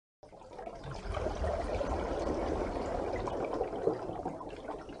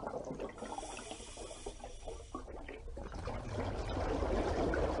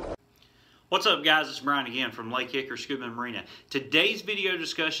What's up, guys? It's Brian again from LakeHickoryScuba and Marina. Today's video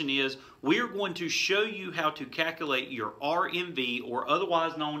discussion is we're going to show you how to calculate your RMV, or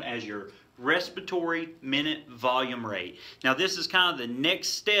otherwise known as your respiratory minute volume rate. Now this is kind of the next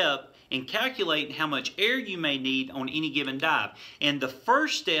step in calculating how much air you may need on any given dive. And the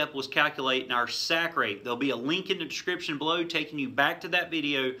first step was calculating our SAC rate. There'll be a link in the description below taking you back to that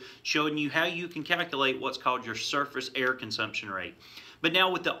video showing you how you can calculate what's called your surface air consumption rate. But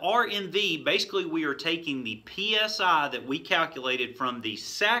now with the RMV, basically we are taking the PSI that we calculated from the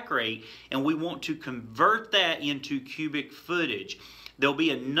SAC rate and we want to convert that into cubic footage. There'll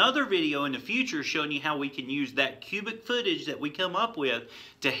be another video in the future showing you how we can use that cubic footage that we come up with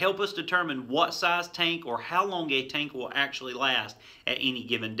to help us determine what size tank or how long a tank will actually last at any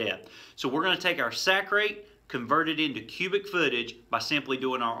given depth. So we're going to take our SAC rate, convert it into cubic footage by simply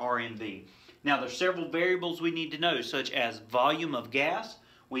doing our RMV. Now there's several variables we need to know, such as volume of gas,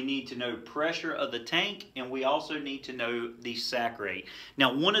 we need to know pressure of the tank, and we also need to know the SAC rate.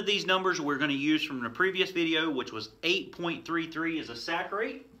 Now one of these numbers we're going to use from the previous video, which was 8.33 as a SAC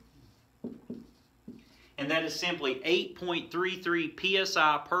rate. And that is simply 8.33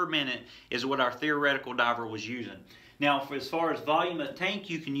 PSI per minute is what our theoretical diver was using. Now, as far as volume of tank,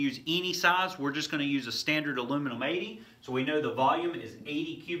 you can use any size. We're just going to use a standard aluminum 80. So we know the volume is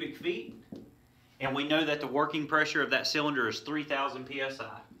 80 cubic feet. And we know that the working pressure of that cylinder is 3,000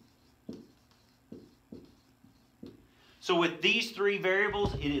 PSI. So with these three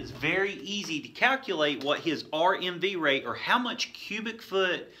variables, it is very easy to calculate what his RMV rate, or how much cubic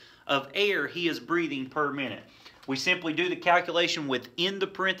foot of air he is breathing per minute. We simply do the calculation within the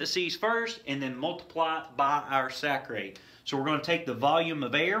parentheses first and then multiply it by our SAC rate. So we're going to take the volume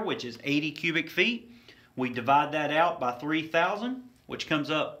of air, which is 80 cubic feet. We divide that out by 3,000, which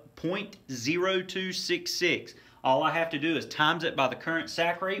comes up 0.0266. All I have to do is times it by the current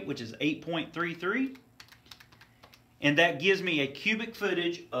SAC rate, which is 8.33. And that gives me a cubic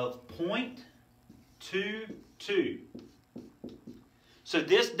footage of 0.22. So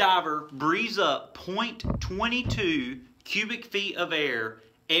this diver breathes up 0.22 cubic feet of air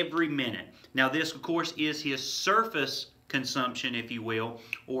every minute. Now this, of course, is his surface consumption, if you will,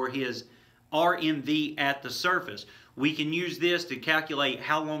 or his RMV at the surface. We can use this to calculate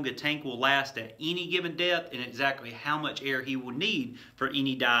how long a tank will last at any given depth and exactly how much air he will need for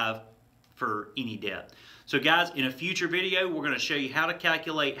any dive for any depth. So guys, in a future video, we're going to show you how to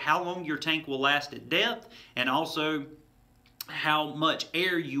calculate how long your tank will last at depth and also how much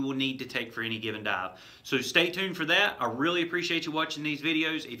air you will need to take for any given dive. So stay tuned for that. I really appreciate you watching these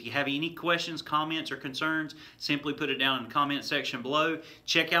videos. If you have any questions, comments, or concerns, simply put it down in the comment section below.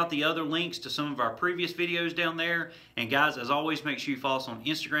 Check out the other links to some of our previous videos down there. And guys, as always, make sure you follow us on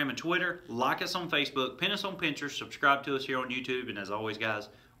Instagram and Twitter, like us on Facebook, pin us on Pinterest, subscribe to us here on YouTube, and as always, guys,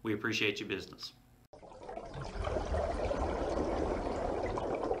 we appreciate your business.